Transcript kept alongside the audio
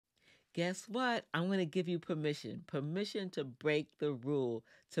Guess what? I'm going to give you permission. Permission to break the rule,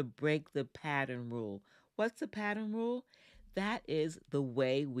 to break the pattern rule. What's the pattern rule? That is the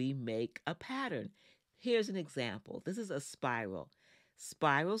way we make a pattern. Here's an example. This is a spiral.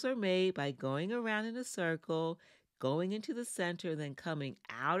 Spirals are made by going around in a circle, going into the center, then coming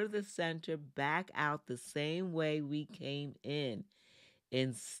out of the center, back out the same way we came in.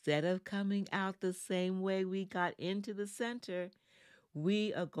 Instead of coming out the same way we got into the center,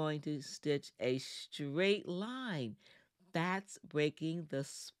 we are going to stitch a straight line. That's breaking the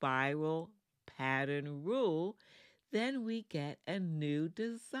spiral pattern rule. Then we get a new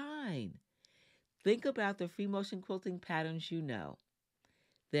design. Think about the free motion quilting patterns you know.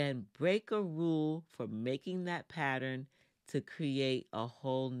 Then break a rule for making that pattern to create a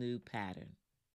whole new pattern.